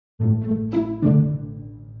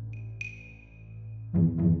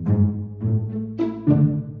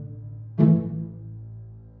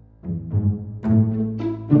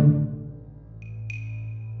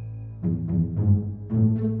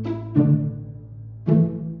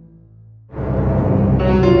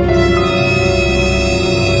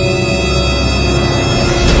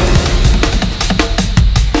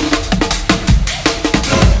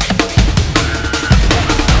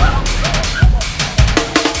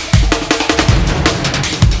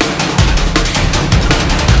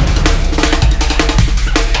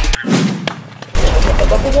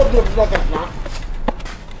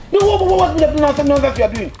Nonsense you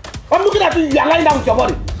are doing. I'm looking at you, you are lying down with your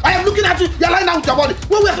body. I am looking at you, you are lying down with your body.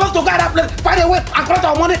 When we are supposed to go at that place, find a way and collect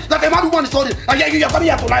our money that a man woman is holding. And you are coming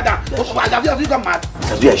here to lie down. Have you gone mad?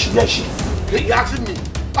 Where is she? You are asking me.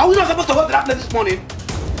 Are we not supposed to go to that place this morning?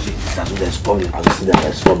 See, there's a problem. I will sit down,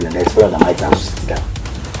 there's a problem. There's a problem that might have to sit down.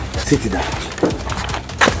 Sit down.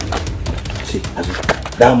 See,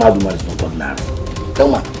 that mad woman is not ordinary. That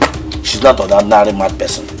woman, she's not an ordinary mad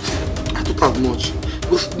person. I took as much.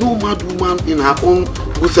 Because no mad woman in her own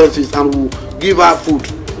good senses and will give her food.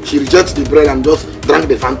 She rejects the bread and just drank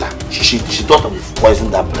the Fanta. She thought of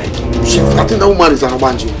poisoning that bread. I think that woman is an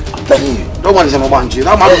Obanji. I'm telling you. That woman is an Obanji.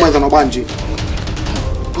 That mad woman is an Obanji.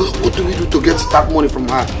 What do we do to get that money from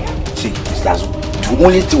her? See, Mr. Azu, the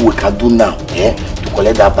only thing we can do now, to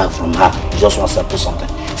collect that bag from her is just one simple something.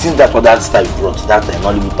 Since that what that style brought, that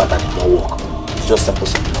Nollywood pattern did not work. It's just simple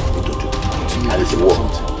something we need to do. And it's a work.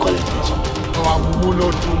 Collect something. You want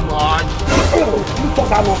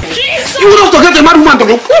us to get a mad woman to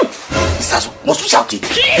go? Mr. Azu, must we shout it?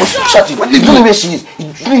 Must we shout it? You don't know where she is.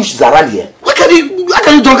 You know she's around here. Why can you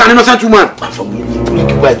drunk an innocent woman? Man, from you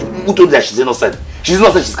keep quiet. Who told you that she's innocent? She's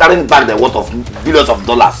innocent. She's carrying back the worth of billions of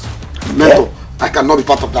dollars. Mentor, I cannot be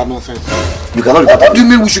part of that nonsense. You cannot be part of it. What do you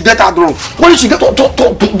mean we should get her drunk? What if she get what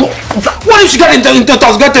if she get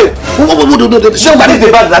intoxicated? She don't get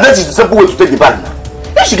the bag. That is the simple way to take the bag now.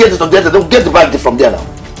 If she gets intoxicated, don't get the bag from there now.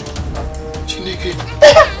 Chineke.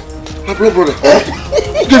 My brother.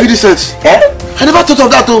 Who gave you this sense? I never thought of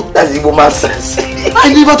that though. That's the woman's sense.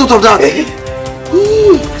 I never thought of that.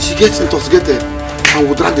 She gets intoxicated and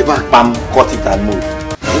will drag the bag. Bam, cut it and move.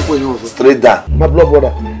 Straight down. My blood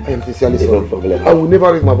brother, I am sincerely sorry. I will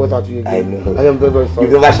never raise my voice at you again. I know. I am very, very sorry.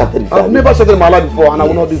 You've never shouted before. I've never shouted in my life before and I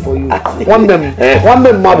will not do it for you. One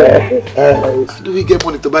man mother. How do we get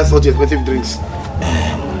money to buy such expensive drinks?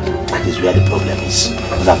 That is where the problem is.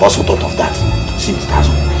 Because I've also thought of that. See, Mr.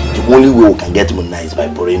 Azu, the only way we can get money now is by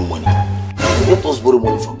borrowing money. Let us borrow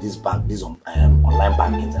money from this bank, this online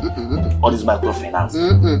banking, all this microfinance.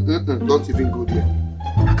 Don't even go there.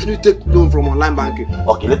 How can you take loan from online banking?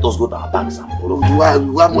 Okay, let us go to our banks and borrow.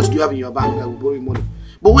 How much do you have in your bank that will borrow money?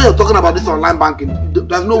 But when you're talking about this online banking,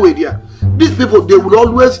 there's no way there. These people, they will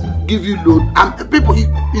always give you loan. And people,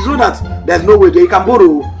 it's not that there's no way there. You can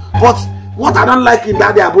borrow. But what I don't like in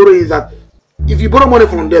that they are borrowing is that if you borrow money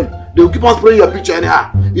from them, they will keep on spraying your picture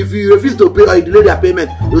anyhow. If you refuse to pay or you delay their payment,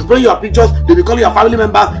 they will spray your pictures, they will call your family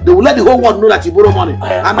members, they will let the whole world know that you borrow money.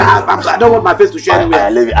 I don't want my face to share anywhere.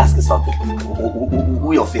 Let me ask you something.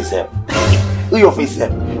 Who your face help? Who your face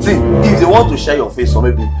help? See, if they want to share your face or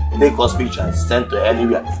maybe take us picture and send to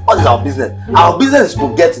anywhere, what is our business? Our business is to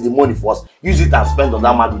get the money for us, use it and spend on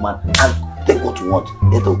that mad woman and take what you want.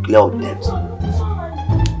 Let us clear our debt.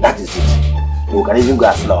 That is it. We can even go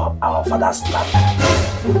and sell our father's land.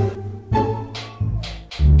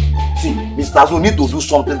 See, Mr. Azu, we need to do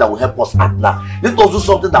something that will help us act now. Let us do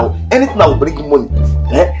something that will, anything that will bring money.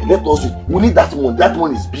 Let us do. We need that money. That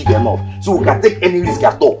money is big enough. So we can take any risk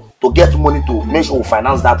at all to get money to make sure we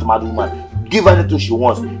finance that mad woman. Give her anything she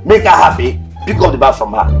wants. Make her happy. Pick up the bag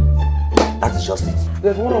from her. That is just it.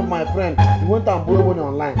 There's one of my friends, he went and borrowed money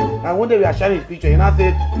online. And one day we are sharing his picture, he now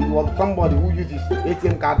said it was somebody who used his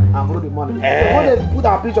ATM card and borrowed the money. So when they put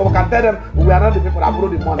our picture, we can tell them we are not the people that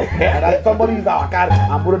borrowed the money. And that somebody used our card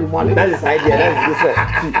and borrowed the money. That is the idea. That is this.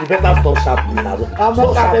 See, you better stop shouting. I'm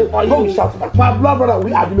not shouting. Don't shout. My blood brother,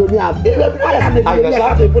 we are billionaires.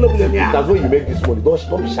 That's why you make this money.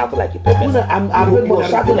 Don't be shouting like a poor person. I'm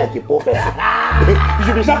shouting like a poor person. You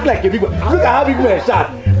should be shouting like a big one. Look at how big man shout.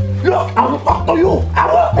 Look, I will talk to you.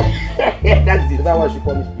 That's it. That's why she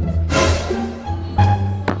called me speed.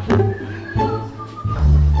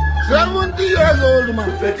 70 years old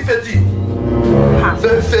man. 50.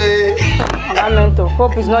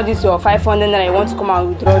 Hope it's not this your 500 that you want to come and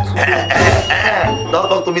withdraw today. Don't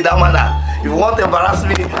talk to me that manner. If you want to embarrass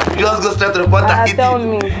me, you just go straight to the point and eat it. Tell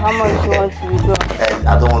me how much you want to withdraw.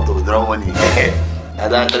 I don't want to withdraw money. I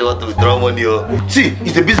don't actually want to withdraw money. See,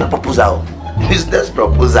 it's a business proposal. business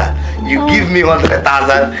proposal. You give me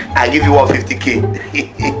 100,000, I give you 150k.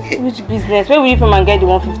 Which business? Where will you from and get the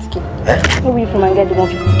 150k? Where will you from and get the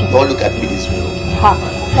 150k? Don't look at me this way. Ha!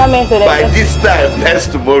 That meant to By this time,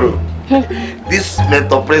 next tomorrow, this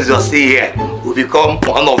mentor pressure see here will become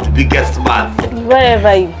one of the biggest man.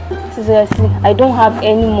 Wherever you see, I don't have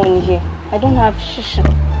any money here. I don't have shisha.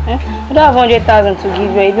 I don't have 100,000 to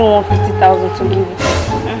give you, even 150,000 to give you.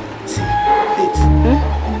 See, Faith,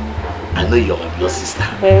 I know you're my blood sister.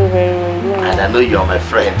 Very, very well. And I know you're my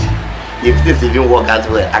friend. If this even work out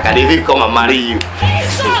well, I can even come and marry you.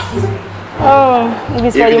 Oh, if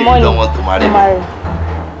it's for the money, you don't want to marry me.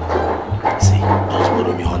 See, just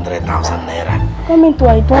borrow me 100,000 naira. Coming to,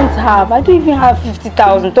 I don't have. I don't even have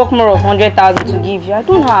 50,000. Talk more of 100,000 to give you. I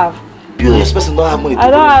don't have. You person don't have money to borrow.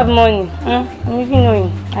 I don't have money. I'm even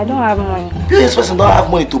knowing. I don't have money. You person don't have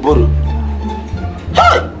money to borrow.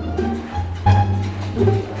 Hey!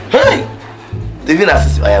 Hey! Even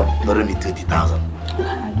as I have borrowed me 20,000.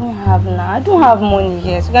 I don't have now. I don't have money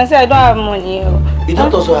here. So you can say I don't have money here. You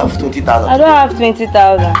don't also have 20,000. I don't have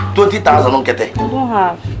 20,000. 20,000 don't get it. I don't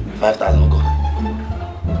have. 5,000 go.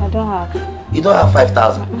 I don't have. You don't have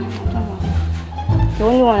 5,000. I don't have. The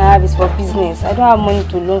only one I have is for business. I don't have money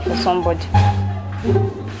to loan for somebody.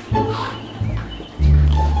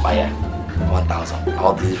 Fire. 1,000. I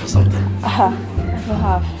want to use it for something. I don't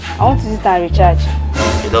have. I want to use it and recharge.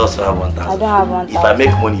 You don't also have 1,000. I don't have 1,000. If I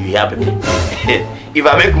make money, you hear pepper. If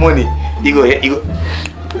I make money, you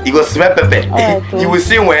go smell pepper. Right, you will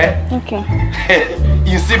see where. Okay.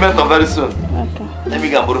 You see mentor very soon. Okay. Let me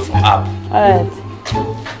go borrow from app. Alright.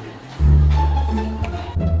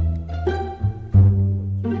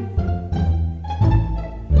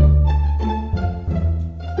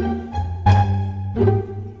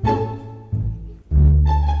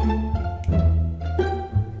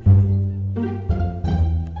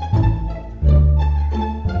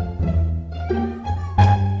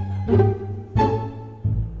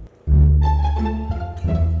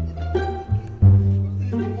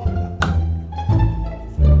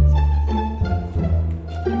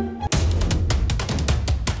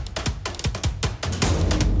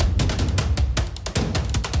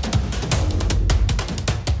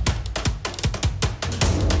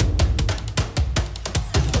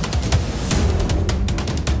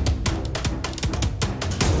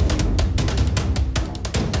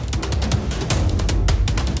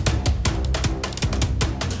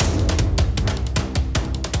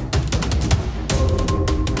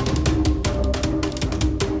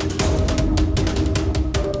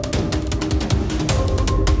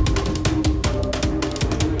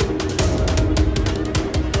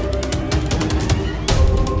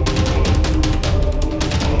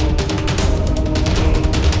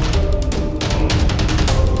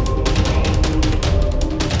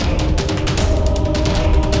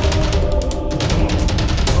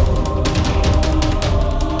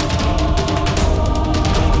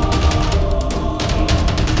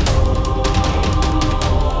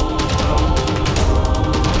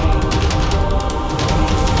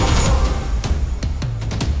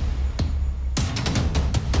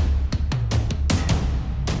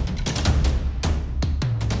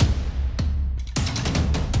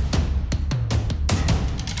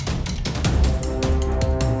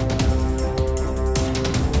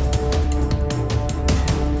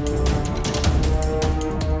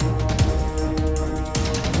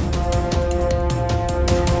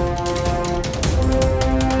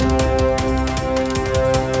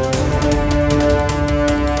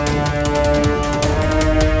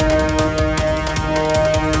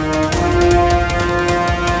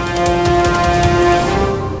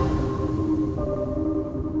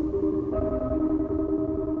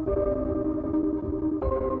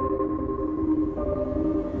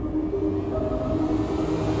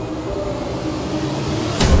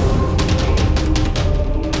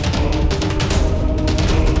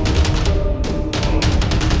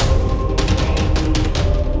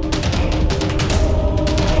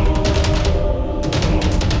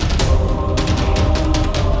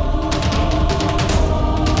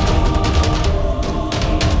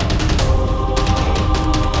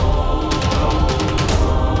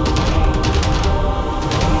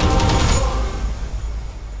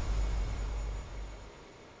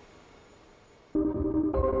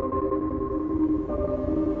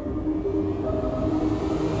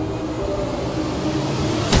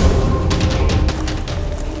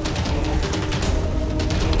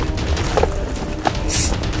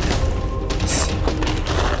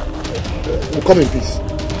 will come in peace.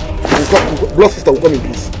 Blood sister will come in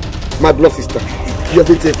peace. My blood sister. You're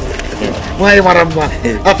beautiful. Why, Maramba?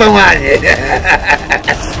 After why?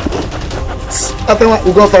 After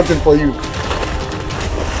we got something for you.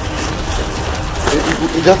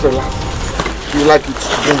 You just relax. You like it.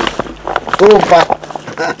 Go back.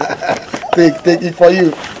 Take it for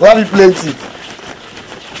you. We have it plenty.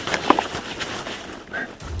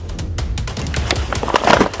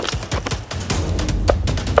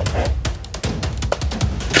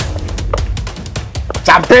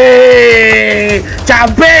 Champagne!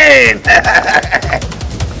 Champagne!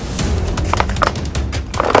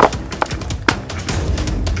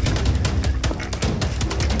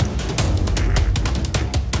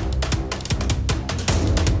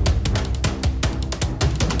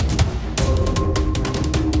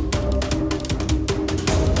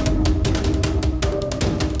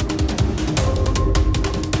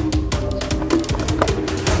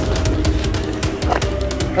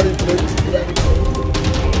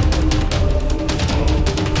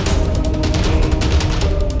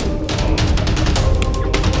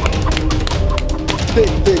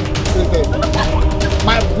 Take.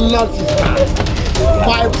 My blood is down.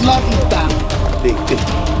 My blood is down. Take.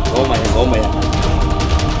 Oh my.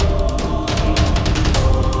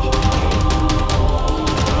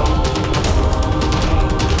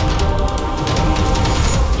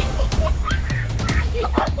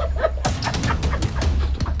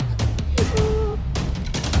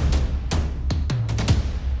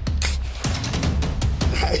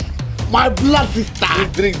 My blood is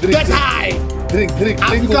down. Drink. Get high. Drink.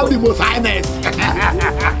 I become the most highness.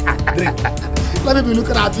 Drink. Let me be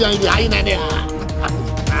looking at you and be high in there.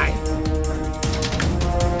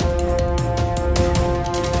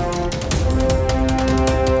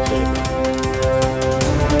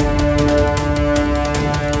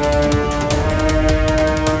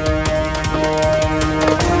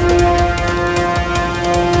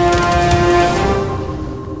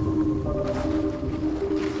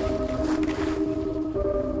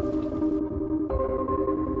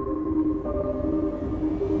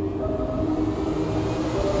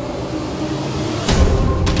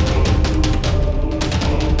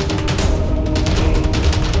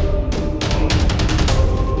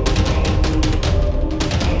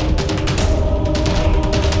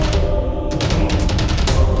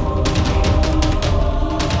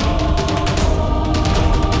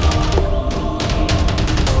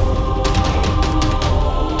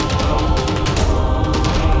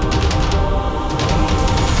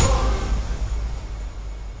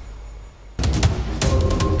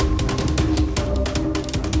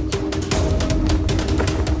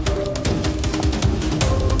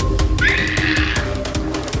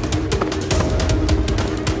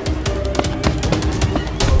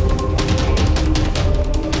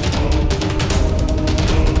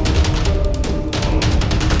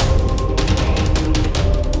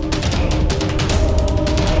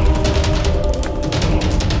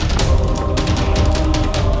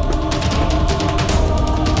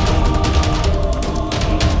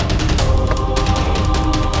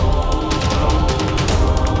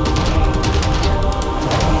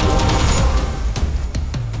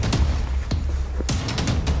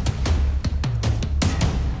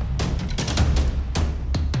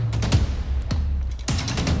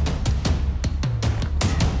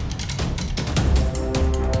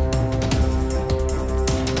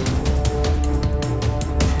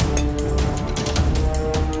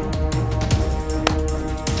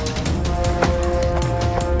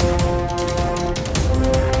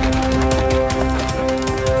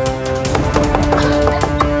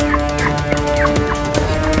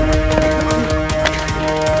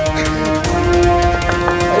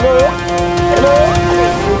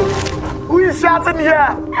 Shouting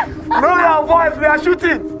here. Know your voice, we are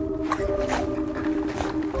shooting.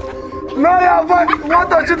 Know your voice, we want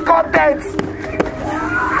to shoot content.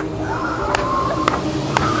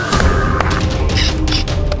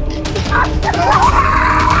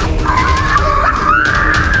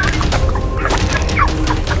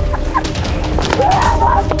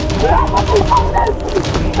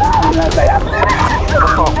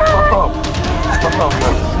 Stop.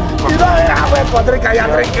 You don't have a drink, I am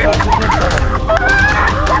drinking.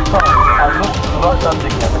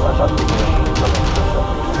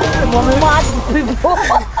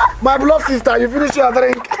 My blood sister, you finish your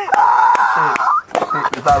drink.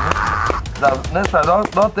 Next time,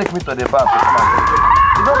 don't take me to the bar.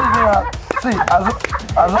 You don't even have. See, as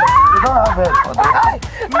you don't have head for that.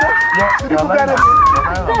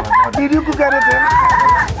 Did you cook anything?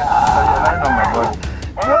 You're lying on my body.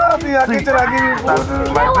 No, see, I give you food.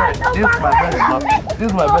 This my bed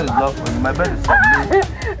is not for you. My bed is for me.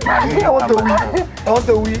 I want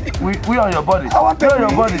the wee. We on your body. I want the we on your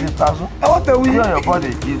wee. body, this person. I want the wee. We on your body.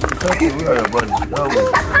 We on your body.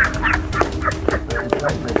 Ha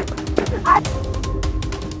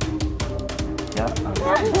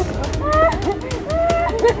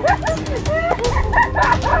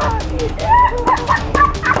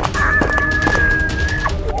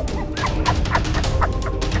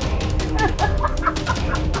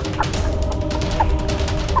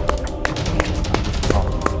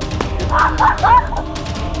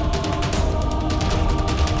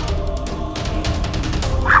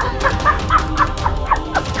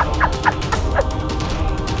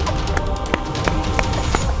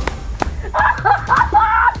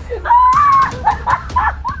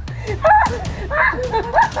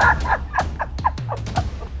ha ha!